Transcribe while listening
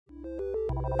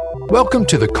Welcome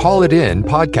to the Call It In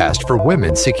podcast for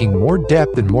women seeking more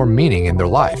depth and more meaning in their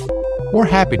life, more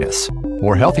happiness,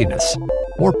 more healthiness,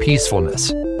 more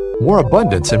peacefulness, more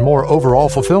abundance, and more overall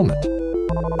fulfillment.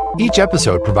 Each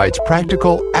episode provides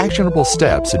practical, actionable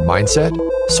steps in mindset,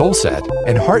 soul set,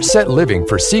 and heart set living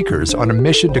for seekers on a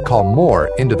mission to call more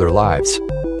into their lives.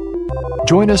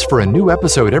 Join us for a new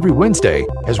episode every Wednesday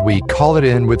as we Call It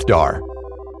In with Dar.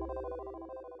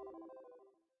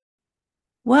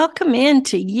 Welcome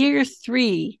into year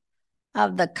 3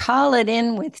 of the Call It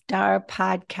In with Dar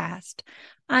podcast.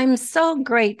 I'm so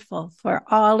grateful for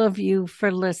all of you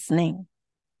for listening.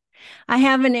 I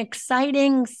have an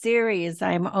exciting series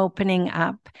I'm opening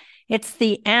up. It's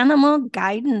the Animal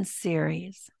Guidance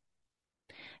Series.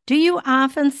 Do you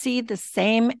often see the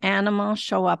same animal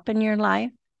show up in your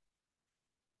life?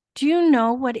 Do you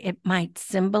know what it might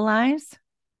symbolize?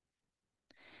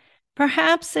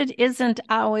 Perhaps it isn't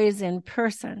always in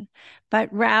person,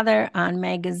 but rather on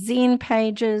magazine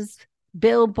pages,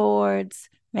 billboards,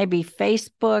 maybe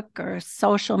Facebook or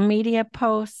social media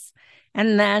posts,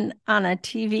 and then on a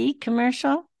TV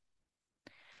commercial.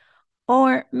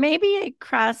 Or maybe it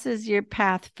crosses your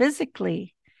path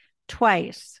physically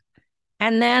twice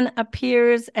and then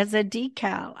appears as a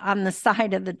decal on the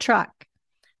side of the truck.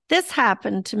 This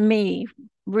happened to me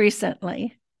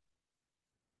recently.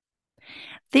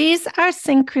 These are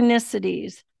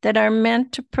synchronicities that are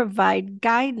meant to provide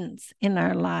guidance in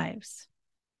our lives.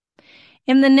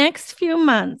 In the next few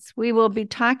months, we will be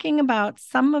talking about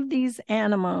some of these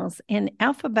animals in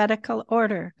alphabetical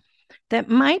order that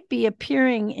might be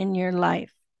appearing in your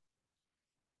life.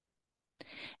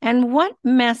 And what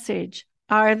message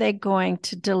are they going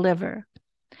to deliver?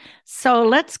 So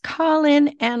let's call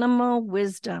in animal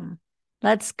wisdom.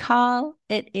 Let's call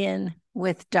it in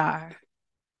with Dar.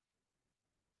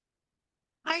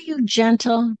 Are you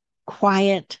gentle,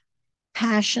 quiet,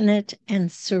 passionate,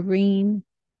 and serene?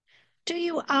 Do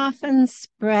you often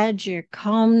spread your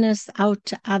calmness out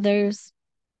to others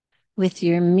with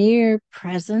your mere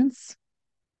presence?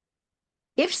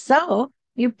 If so,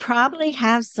 you probably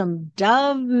have some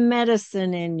dove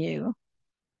medicine in you.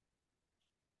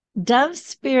 Dove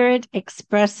spirit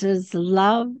expresses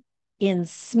love in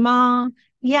small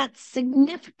yet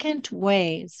significant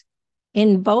ways,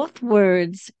 in both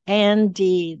words and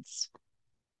deeds.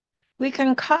 We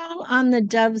can call on the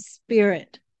dove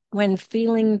spirit when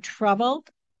feeling troubled,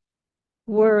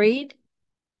 worried,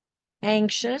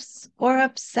 anxious, or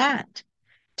upset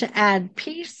to add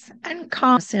peace and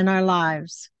calmness in our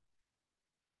lives.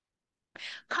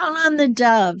 Call on the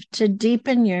dove to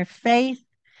deepen your faith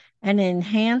and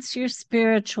enhance your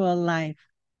spiritual life.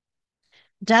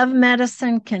 Dove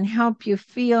medicine can help you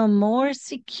feel more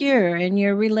secure in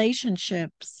your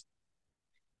relationships,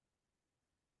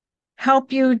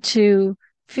 help you to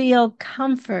feel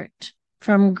comfort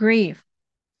from grief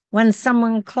when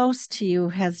someone close to you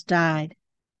has died.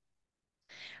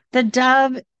 The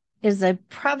dove is a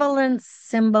prevalent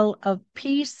symbol of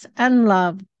peace and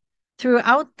love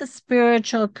throughout the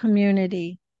spiritual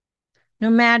community, no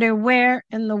matter where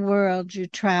in the world you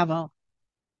travel.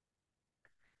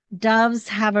 Doves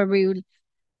have a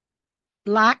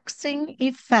relaxing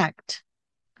effect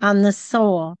on the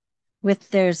soul with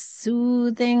their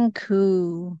soothing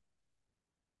coo.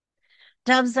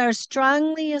 Doves are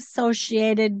strongly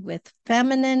associated with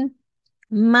feminine,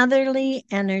 motherly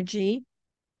energy,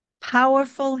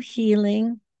 powerful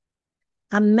healing,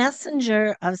 a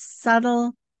messenger of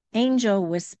subtle angel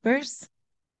whispers,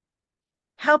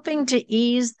 helping to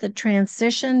ease the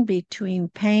transition between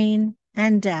pain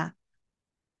and death.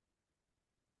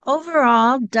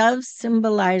 Overall, dove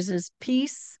symbolizes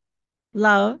peace,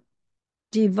 love,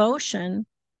 devotion,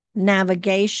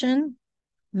 navigation,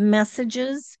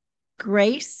 messages,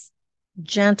 grace,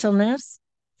 gentleness,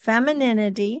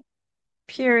 femininity,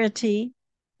 purity,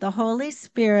 the Holy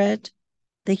Spirit,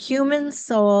 the human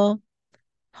soul,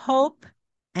 hope,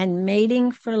 and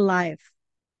mating for life.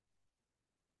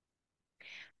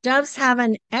 Doves have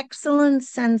an excellent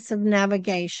sense of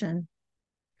navigation.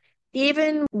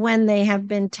 Even when they have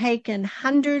been taken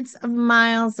hundreds of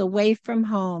miles away from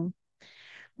home,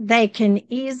 they can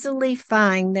easily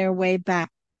find their way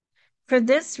back. For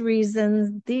this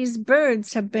reason, these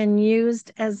birds have been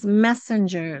used as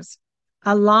messengers,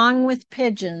 along with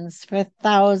pigeons, for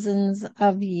thousands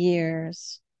of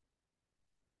years.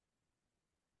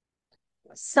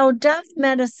 So dove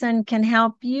medicine can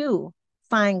help you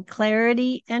find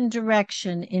clarity and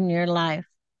direction in your life.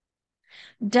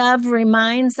 Dove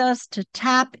reminds us to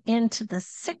tap into the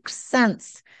sixth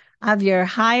sense of your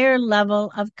higher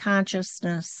level of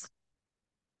consciousness.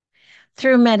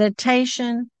 Through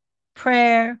meditation,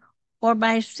 prayer, or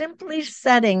by simply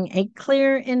setting a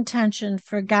clear intention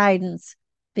for guidance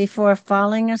before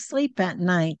falling asleep at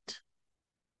night.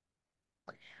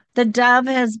 The dove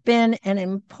has been an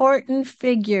important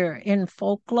figure in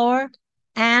folklore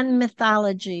and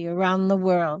mythology around the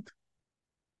world.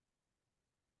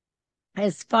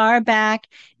 As far back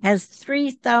as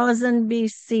 3000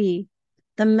 BC,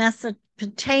 the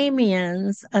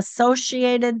Mesopotamians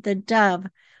associated the dove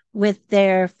with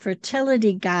their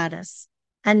fertility goddess,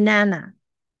 Inanna,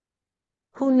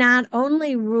 who not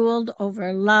only ruled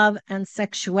over love and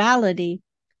sexuality,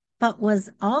 but was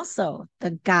also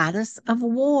the goddess of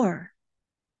war.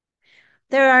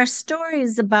 There are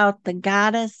stories about the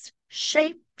goddess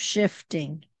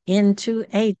shape-shifting into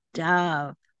a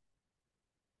dove.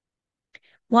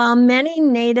 While many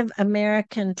Native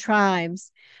American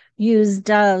tribes use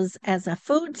doves as a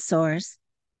food source,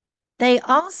 they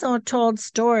also told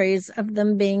stories of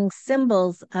them being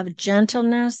symbols of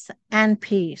gentleness and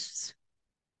peace.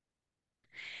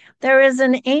 There is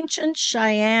an ancient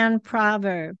Cheyenne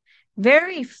proverb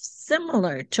very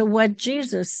similar to what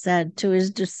Jesus said to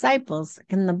his disciples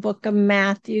in the book of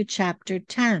Matthew, chapter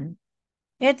 10.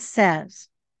 It says,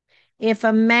 "If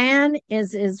a man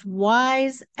is as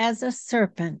wise as a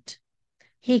serpent,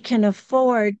 he can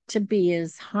afford to be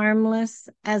as harmless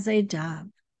as a dove."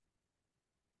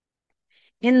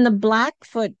 In the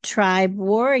Blackfoot tribe,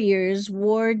 warriors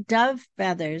wore dove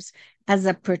feathers as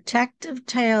a protective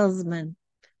talisman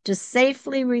to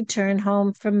safely return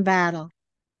home from battle.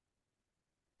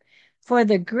 For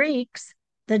the Greeks,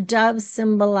 the dove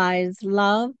symbolized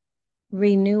love,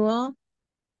 renewal,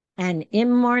 and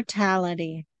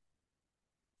immortality.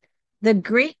 The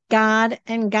Greek god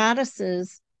and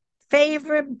goddesses'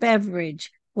 favorite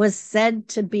beverage was said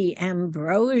to be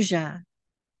ambrosia,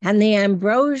 and the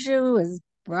ambrosia was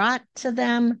brought to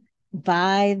them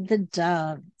by the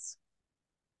doves.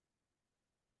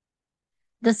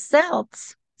 The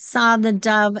Celts saw the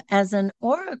dove as an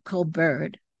oracle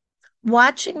bird,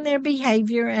 watching their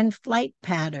behavior and flight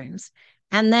patterns,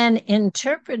 and then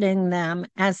interpreting them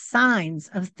as signs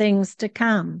of things to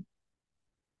come.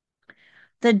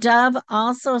 The dove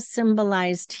also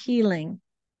symbolized healing.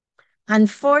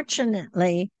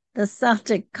 Unfortunately, the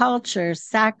Celtic culture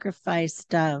sacrificed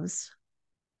doves.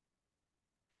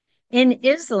 In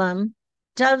Islam,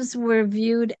 doves were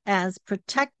viewed as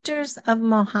protectors of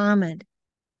Muhammad.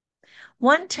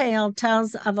 One tale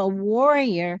tells of a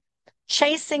warrior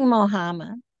chasing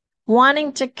Muhammad,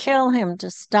 wanting to kill him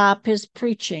to stop his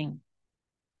preaching.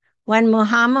 When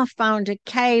Muhammad found a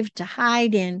cave to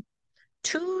hide in,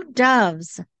 2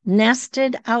 doves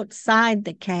nested outside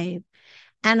the cave,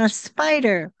 and a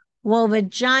spider wove a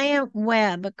giant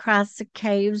web across the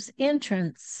cave's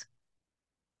entrance.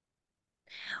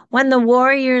 When the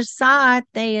warriors saw it,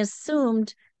 they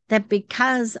assumed that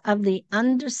because of the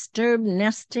undisturbed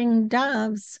nesting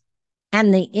doves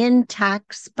and the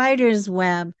intact spider's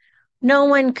web, no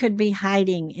one could be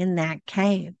hiding in that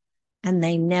cave, and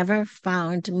they never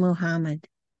found Muhammad.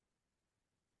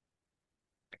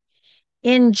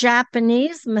 In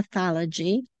Japanese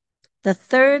mythology, the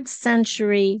 3rd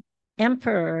century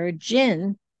Emperor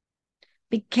Jin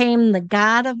became the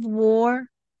god of war,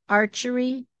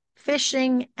 archery,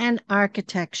 fishing, and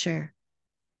architecture.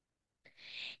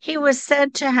 He was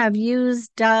said to have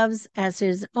used doves as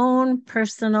his own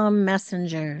personal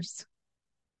messengers.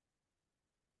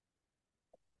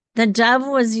 The dove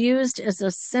was used as a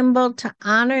symbol to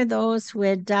honor those who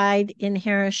had died in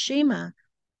Hiroshima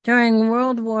during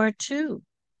World War II.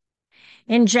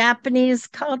 In Japanese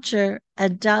culture, a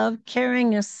dove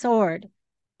carrying a sword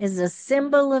is a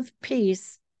symbol of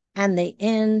peace and the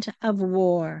end of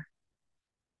war.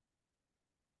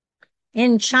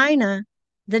 In China,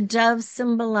 the dove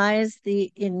symbolized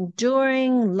the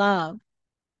enduring love,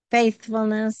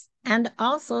 faithfulness, and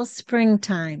also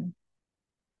springtime.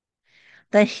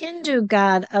 The Hindu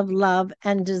god of love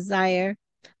and desire,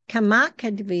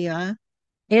 Kamakadeva,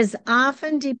 is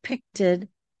often depicted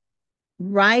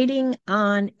riding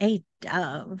on a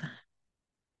dove.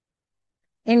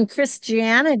 In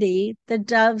Christianity, the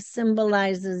dove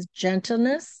symbolizes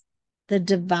gentleness, the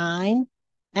divine,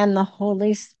 and the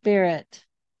Holy Spirit.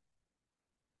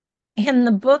 In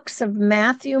the books of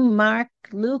Matthew, Mark,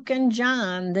 Luke, and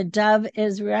John, the dove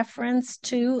is referenced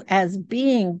to as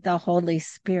being the Holy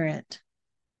Spirit.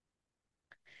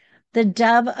 The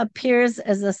dove appears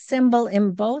as a symbol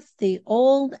in both the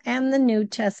Old and the New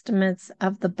Testaments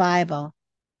of the Bible.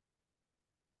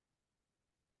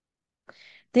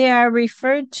 They are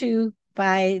referred to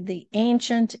by the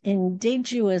ancient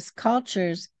indigenous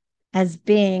cultures as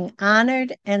being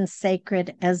honored and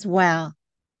sacred as well.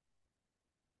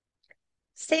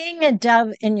 Seeing a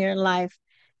dove in your life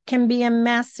can be a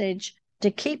message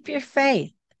to keep your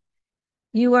faith.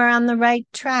 You are on the right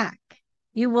track.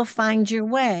 You will find your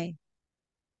way.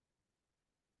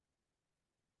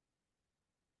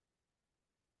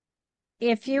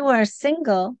 If you are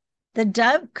single, the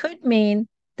dove could mean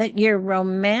that your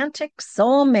romantic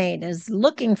soulmate is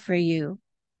looking for you.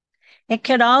 It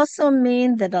could also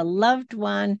mean that a loved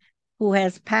one who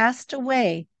has passed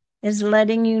away is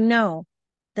letting you know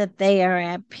that they are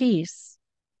at peace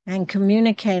and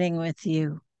communicating with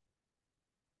you.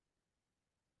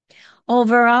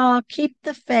 Overall, keep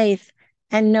the faith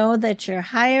and know that your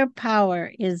higher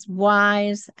power is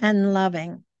wise and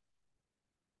loving.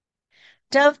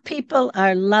 Dove people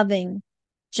are loving,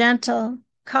 gentle,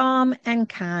 calm, and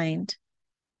kind.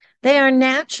 They are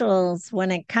naturals when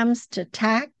it comes to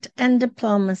tact and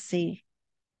diplomacy.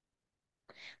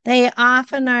 They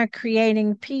often are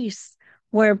creating peace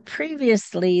where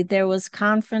previously there was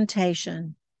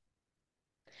confrontation.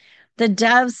 The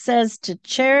dove says to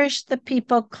cherish the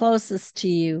people closest to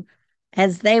you,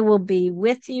 as they will be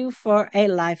with you for a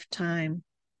lifetime.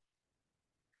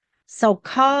 So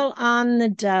call on the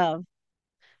dove.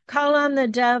 Call on the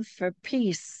dove for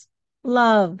peace,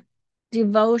 love,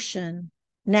 devotion,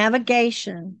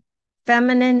 navigation,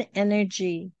 feminine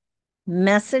energy,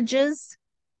 messages,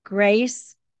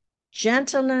 grace,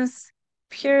 gentleness,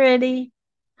 purity,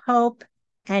 hope,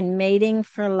 and mating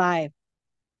for life.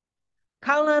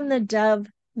 Call on the dove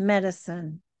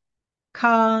medicine.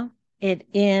 Call it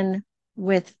in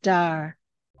with Dar.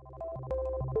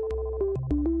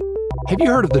 Have you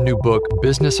heard of the new book,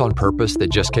 Business on Purpose,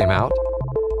 that just came out?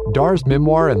 Dar's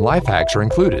memoir and life hacks are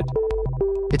included.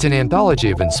 It's an anthology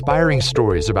of inspiring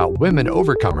stories about women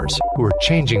overcomers who are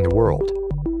changing the world.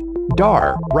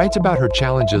 Dar writes about her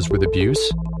challenges with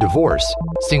abuse, divorce,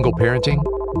 single parenting,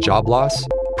 job loss,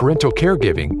 parental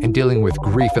caregiving, and dealing with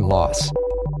grief and loss.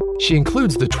 She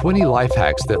includes the 20 life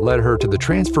hacks that led her to the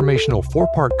transformational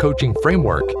 4-part coaching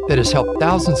framework that has helped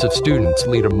thousands of students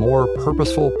lead a more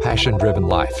purposeful, passion-driven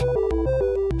life.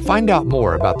 Find out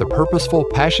more about the Purposeful,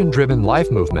 Passion-Driven Life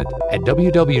movement at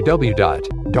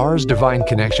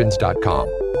www.darsdivineconnections.com.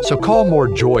 So call more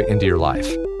joy into your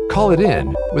life. Call it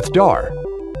in with Dar.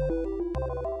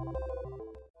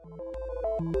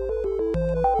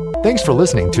 Thanks for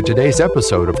listening to today's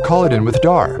episode of Call It In with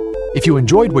Dar. If you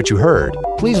enjoyed what you heard,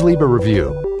 please leave a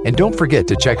review. And don't forget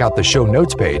to check out the show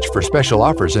notes page for special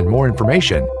offers and more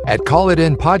information at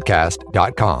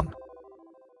callitinpodcast.com.